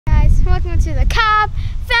welcome to the KAP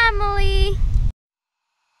family.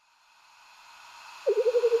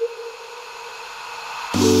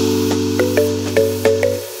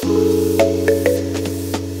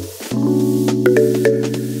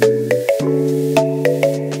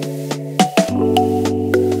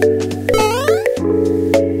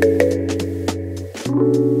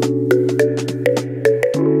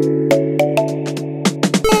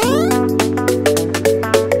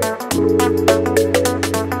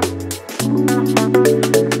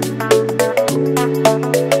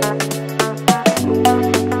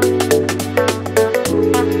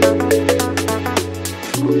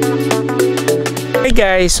 Hey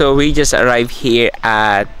guys, so we just arrived here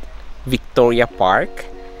at Victoria Park.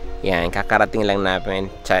 Yan, kakarating lang namin.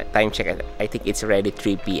 Time check, I think it's already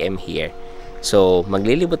 3 PM here. So,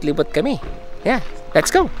 maglilibot-libot kami. Yeah, let's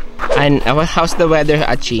go. And how's the weather,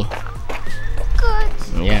 Achi? Good.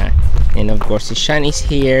 Yeah, and of course, Shan is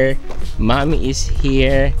here. Mommy is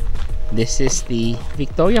here. This is the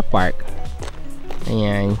Victoria Park.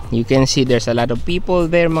 Ayan, you can see there's a lot of people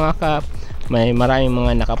there, mga kap. May maraming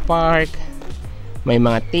mga nakapark. May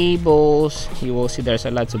mga tables. You will see there's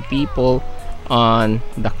a lot of people on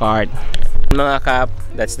the cart. Mga kap,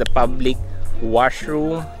 that's the public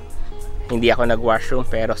washroom. Hindi ako nag-washroom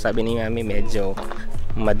pero sabi ni Mami medyo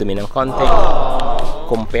madumi ng konti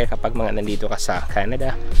compare kapag mga nandito ka sa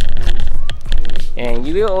Canada. And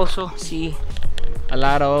you will also see a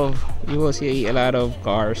lot of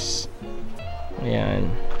cars.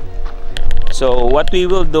 Ayan. So what we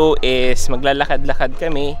will do is maglalakad-lakad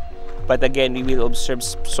kami. But again, we will observe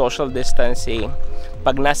social distancing.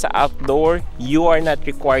 Pag nasa outdoor, you are not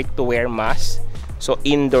required to wear mask. So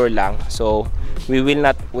indoor lang. So we will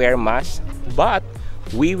not wear mask, but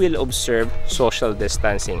we will observe social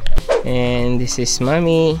distancing. And this is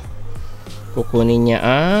Mommy. Kukunin niya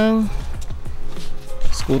ang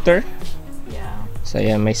scooter. Yeah. So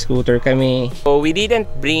yan, may scooter kami. So we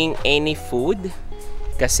didn't bring any food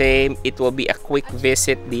kasi it will be a quick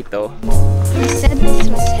visit dito. You said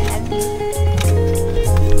this was heavy.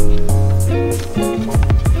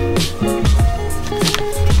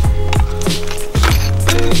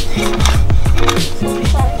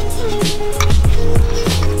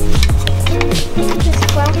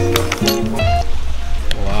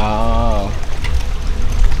 Wow.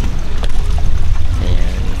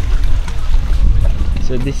 Ayan.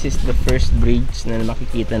 So this is the first bridge na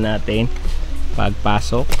makikita natin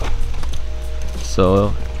pagpasok.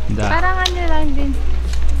 So parang ano lang din.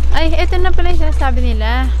 Ay, ito na pala yung sinasabi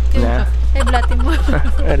nila. Yung na? Ay, blatin mo.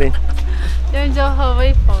 Rin. Yung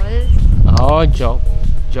Johowie Falls. Oh,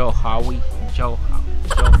 Johow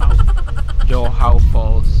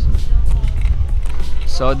Falls.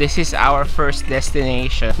 So this is our first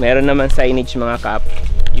destination. Meron naman signage, mga kap.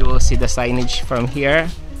 You will see the signage from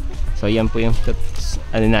here. So yan po yung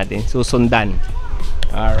ano natin, susundan.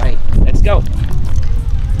 Alright, let's go.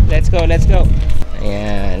 Let's go.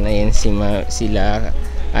 Ayan, sila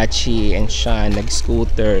Achi and Sean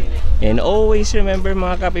nag-scooter. And always remember,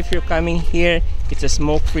 mga kap, if you're coming here, it's a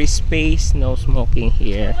smoke-free space, no smoking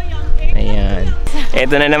here. Ayan.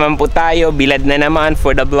 Eto na naman po tayo, bilad na naman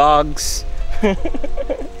for the vlogs.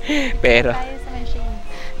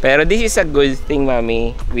 pero this is a good thing,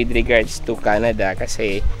 Mami, with regards to Canada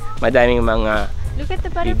kasi madaming mga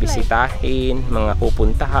bibisitahin, mga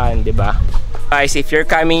pupuntahan, 'di ba? Guys, if you're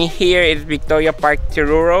coming here at Victoria Park,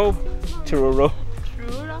 Truro,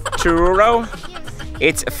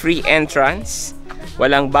 it's a free entrance.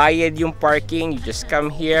 Walang bayad yung parking. You just come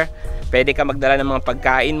here. Pwede ka magdala ng mga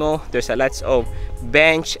pagkain mo. There's a lots of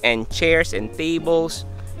bench and chairs and tables.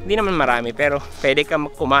 Hindi naman marami pero pwede ka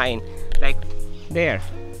kumain. Like there.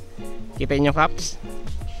 Kita nyo, Caps?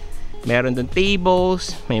 Meron dun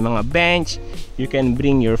tables, may mga bench. You can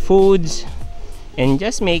bring your foods. And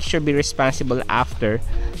just make sure be responsible after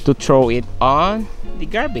to throw it on the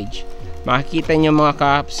garbage. Makikita nyo, mga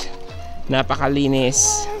Caps,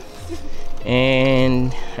 napakalinis.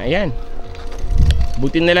 And ayan,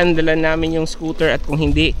 buti na lang dala namin yung scooter. At kung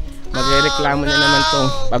hindi, magrereklamo na naman tong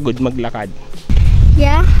pagod maglakad.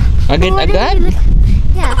 Yeah. Agad-agad?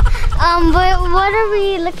 Yeah. What are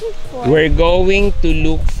we looking for? We're going to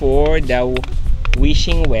look for the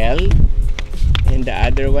wishing well. And the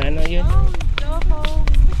other one, ano yun?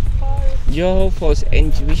 Johow Falls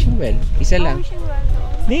and Wishing Well. Isa lang.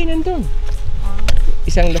 Hindi, nandun.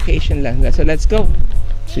 Isang location lang. So let's go.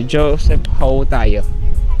 So Joseph Ho tayo.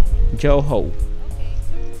 Johow.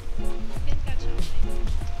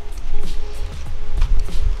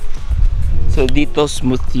 So dito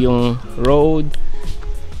smooth yung road.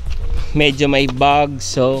 Medyo may bugs,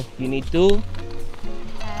 so you need to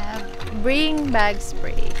bring bag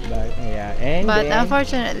spray. Yeah, and But then,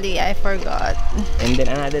 unfortunately, I forgot. and then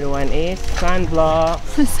another one is sunblock.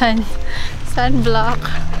 Sunblock.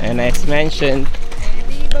 And as mentioned,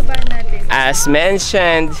 Di baba natin.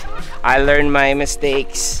 I learned my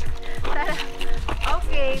mistakes.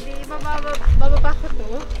 Okay, di bababa ko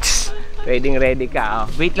to. Ready ka. Oh.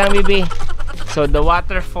 Wait lang, baby. So the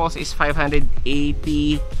waterfalls is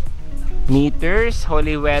 580 meters.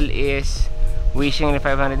 Holy Well is wishing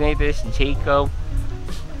 500 meters. Jacob.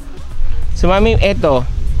 So mami, eto.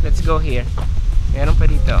 Let's go here. Meron pa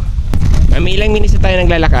dito. Mami, ilang minutes na tayo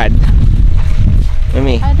naglalakad?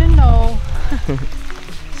 Mami. I don't know.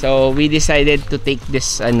 So we decided to take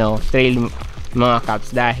this trail mga Kaps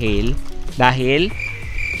dahil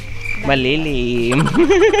malilim.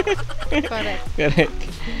 Correct.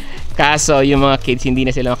 Kaso yung mga kids hindi na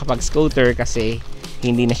sila makapag-scooter kasi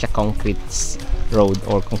hindi na siya concrete road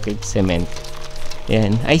or concrete cement.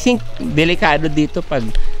 Yan. I think delikado dito pag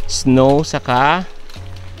snow saka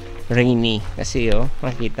rainy kasi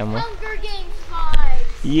makita mo. Hunger Games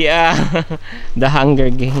vibes. Yeah. The Hunger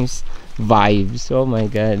Games vibes. Oh my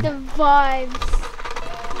god. The vibes.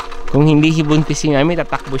 Kung hindi hibuntis si Mami,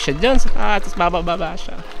 tatakbo siya dyan saka tapos bababa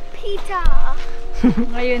siya. Pita.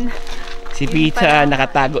 Ngayon. Si Pita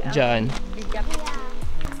nakatago dyan.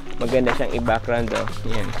 Maganda siyang i-background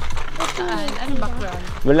Yan. Saan? Ano background?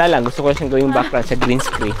 Wala lang, gusto ko siyang gawing background sa green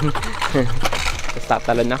screen. Tapos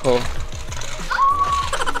tatalon ako.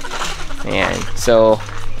 Ayan. So,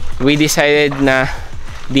 we decided na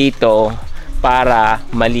dito para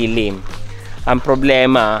malilim. Ang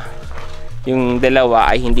problema, yung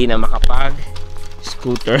dalawa ay hindi na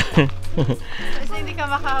makapag-scooter. Kasi hindi ka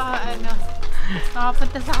makapunta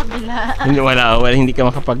sa kabila. Hindi ka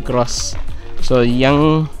makapag-cross. So,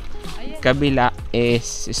 yung kabila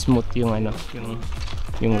is smooth yung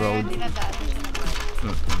yung road.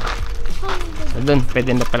 So, doon,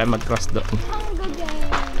 pwede na pala mag-cross doon.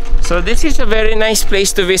 So, this is a very nice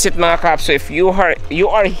place to visit mga Kaps. So, if you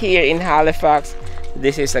are here in Halifax,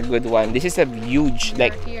 this is a good one. This is a huge,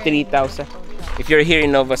 like 3,000. If you're here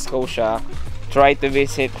in Nova Scotia, try to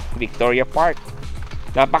visit Victoria Park.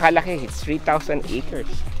 Napakalaki. It's 3,000 acres.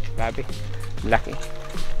 Grabe. Laki.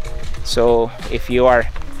 So, if you are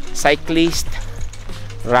cyclist,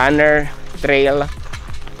 runner, trail,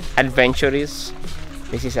 adventurist,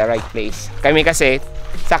 this is a right place. Kami kasi,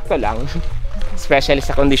 sakto lang. Especially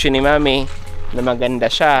sa kondisyon ni Mami, na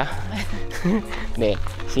maganda siya.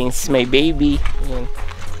 Since may baby, yun,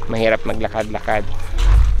 mahirap maglakad-lakad.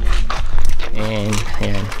 And,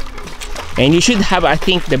 ayan. And you should have, I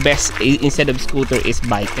think, the best, instead of scooter, is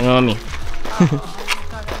bike. Ano, Mami?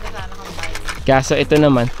 Kaso ito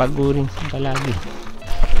naman, pagurin sa palagi.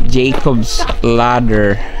 Jacob's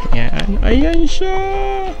Ladder. Ayan. Ayan siya.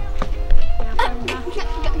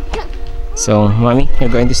 So, Mami, you're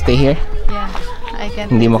going to stay here? Yeah, I can.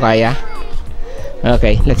 Hindi mo kaya?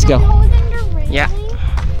 Okay, let's go. Yeah.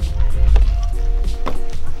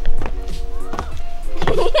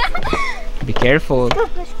 Be careful.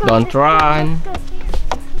 Don't run.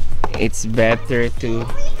 It's better to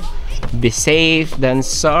be safe than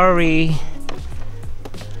sorry.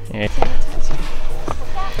 Yeah.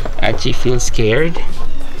 Actually feel scared.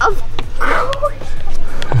 Of course.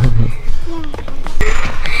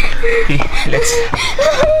 Okay, let's.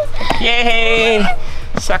 Yay!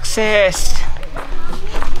 Success!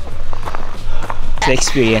 The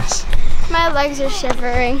experience. My legs are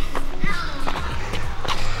shivering.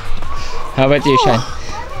 How about you, Sean?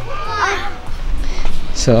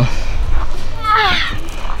 So,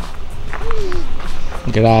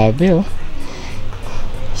 grabe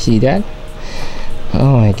See that?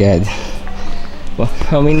 Oh my god. Well,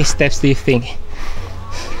 how many steps do you think?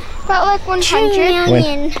 About like 100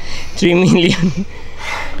 million. 3 million.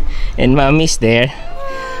 And Mommy's there.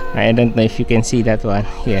 I don't know if you can see that one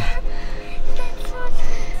here.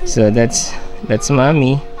 So that's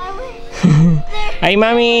Mommy. Hi,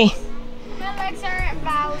 Mommy. My legs aren't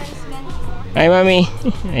balanced anymore. Hi, Mommy.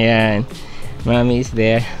 Ayan. Mommy's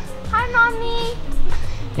there. Hi, Mommy.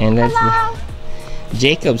 And that's Hello.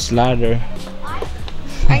 Jacob's Ladder.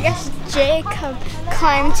 I guess Jacob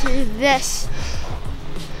climbed to this.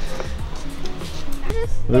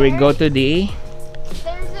 Where we go to the...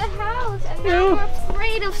 There's a house, and now I'm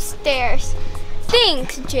afraid of stairs.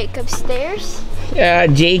 Thanks, Jacob Stairs.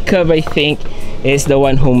 Jacob, I think, is the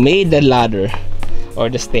one who made the ladder or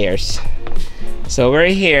the stairs. So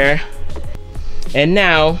we're here. And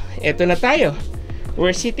now, eto na tayo.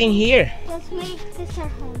 We're sitting here. This is our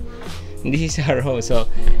home now. This is our home. So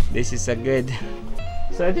this is a good...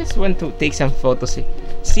 So I just want to take some photos.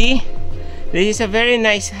 See? This is a very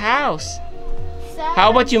nice house.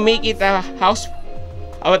 How about you make it a house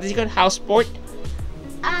what is it called? House sport?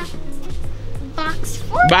 Box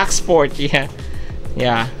fort. Box sport, yeah.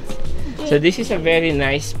 Yeah. So this is a very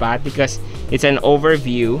nice spot because it's an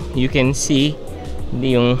overview. You can see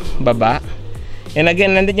yung baba. And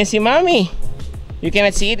again, nandun yan si Mommy. You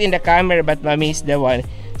cannot see it in the camera, but Mommy is the one.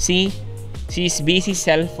 See? She's busy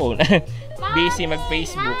cellphone. Busy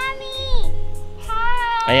mag-Facebook. Mommy!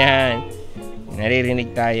 Hi! Ayan.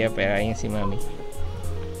 Naririnig tayo, pero ayan si Mommy.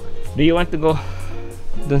 Do you want to go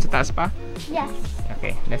dun sa taas pa? Yes.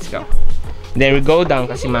 Okay, let's go. Then we go down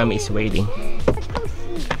kasi Mommy is waiting.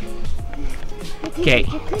 Okay,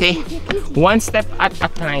 take one step at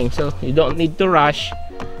a time, so you don't need to rush.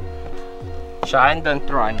 Sean, don't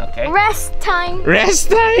run, okay? Rest time.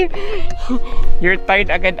 Rest time! You're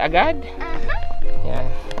tired agad-agad? Yeah.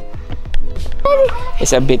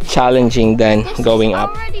 It's a bit challenging than going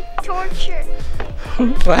up. Already torture.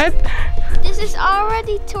 What? This is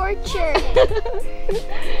already torture.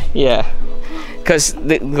 Yeah. Because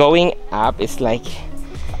going up is like...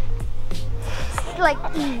 Like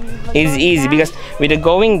easy. It's easy because with the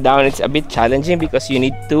going down, it's a bit challenging because you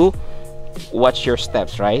need to watch your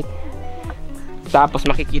steps, right? Tapos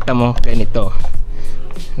makikita mo ganito.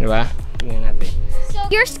 Diba? Tingnan natin. So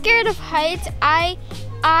you're scared of heights. I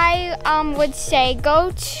would say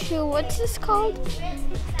go to, what's this called?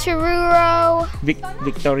 Truro.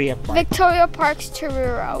 Victoria Park. Victoria Park's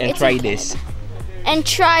Truro. And It's try in this. Canada. And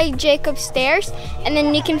try Jacob's Stairs, and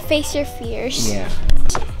then you can face your fears. Yeah.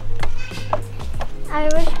 I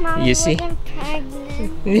wish Mom You see? wasn't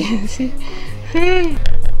pregnant. You see?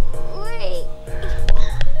 Wait.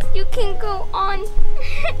 You can go on.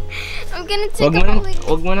 I'm gonna take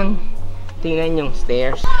Wag mo nang tingnan yung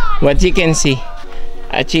stairs. What you can see.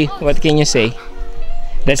 Achi, what can you say?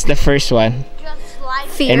 That's the first one.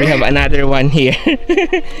 fear. And we have another one here.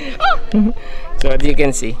 So what you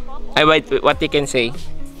can see. What you can say?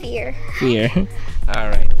 Fear. Fear.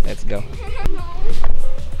 Alright, let's go.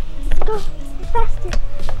 Go faster.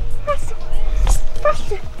 Faster.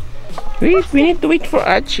 Faster. Wait, we need to wait for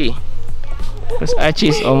Achi. Because Achi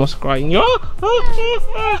is almost crying.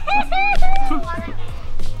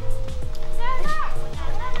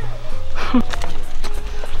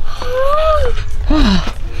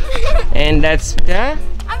 And that's the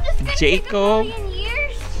Jacob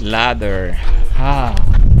ladder.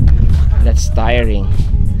 That's tiring.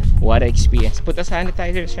 What an experience. Put a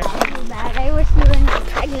sanitizer, sir. Bad. I wish you were not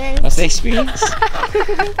pregnant. What's the experience?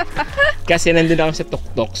 Kasi nandun ako sa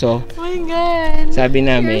tuktok. So, Oh my God. sabi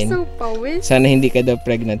You're namin, so pawis. sana hindi ka daw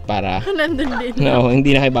pregnant para Nandun din. no,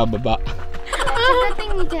 hindi na kayo bababa. It's a good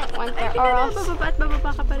thing we didn't want that, or else. Bababa at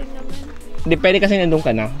bababa ka pa rin naman. Hindi, pwede kasi nandun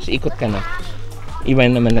ka na. So, ikot ka na. Iba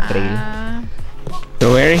naman na trail. Ah.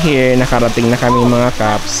 So, we're here. Nakarating na kami mga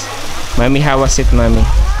Kaps. Mami, how was it, Mami?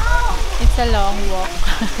 It's a long walk.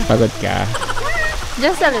 Pagod ka.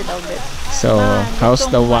 Just a little bit. So, how's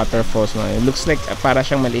the waterfalls, Mami? It looks like para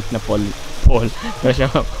siyang maliit na pool. Para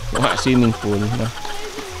siyang swimming pool. No?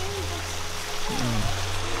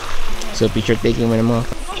 So, picture taking mo na mga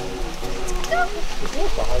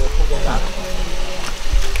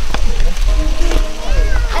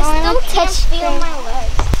I still can't feel my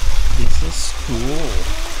legs. This is cool.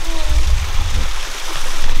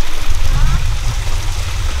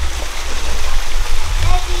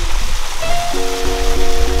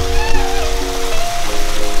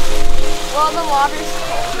 Well, the water's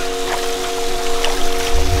cold.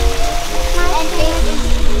 And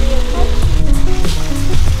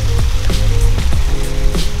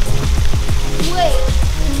wait.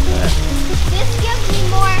 This gives me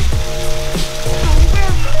more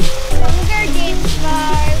Hunger Games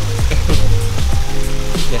vibes.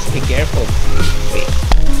 Just be careful. Wait.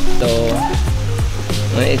 So,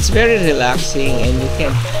 it's very relaxing and you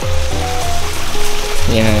can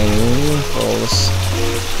falls.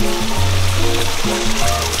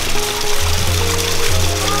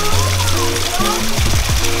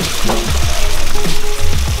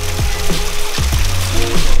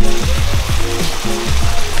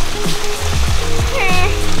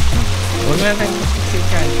 Huwag na tayo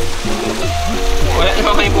magsiksikan. Wala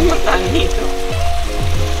naman kayo pupuntahan dito.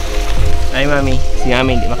 Ay, Mami. Si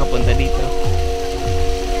Mami hindi makapunta dito.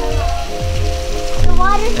 The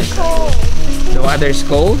water's cold. The water's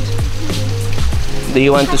cold? Do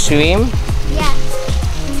you want to swim? Yes.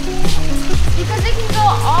 Because it can go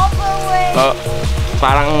all the way. Oh,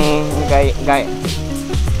 parang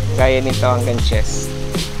gaya nito hanggang chest.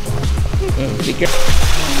 Be careful.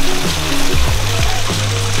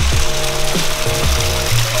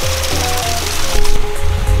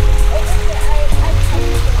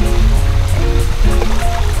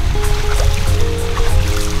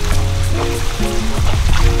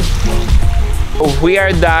 We are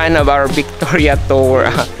done of our Victoria tour,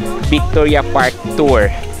 Victoria Park tour.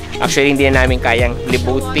 Actually, hindi na namin kayang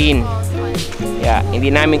libutin. Yeah, hindi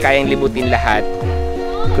namin kayang libutin lahat.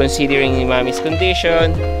 Considering ni Mommy's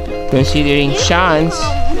condition, considering Sean's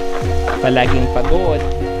palaging pagod.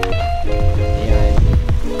 Ayan.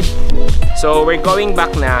 So, we're going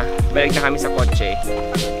back na. Balik na kami sa kotse.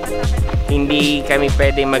 Hindi kami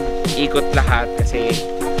pwede mag-ikot lahat kasi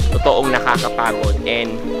totoong nakakapagod.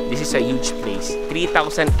 And this is a huge place.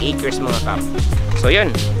 3,000 acres mga kap. So,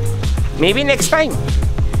 yun. Maybe next time,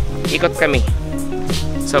 ikot kami.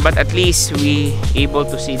 So, but at least we able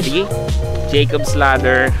to see the Jacob's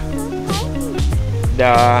Ladder,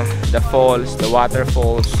 the falls, the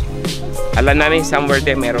waterfalls. Alam namin somewhere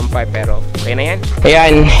there meron pa, pero okay na yan.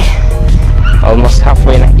 Ayan, almost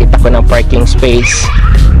halfway nakita ko ng parking space.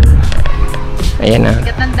 Ayan na.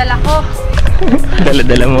 Bigat ng dala ko.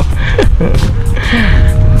 Dala-dala mo.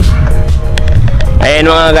 Ayan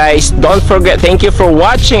mga guys, don't forget, thank you for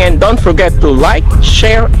watching and don't forget to like,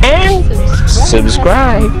 share, and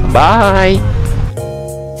subscribe. Bye!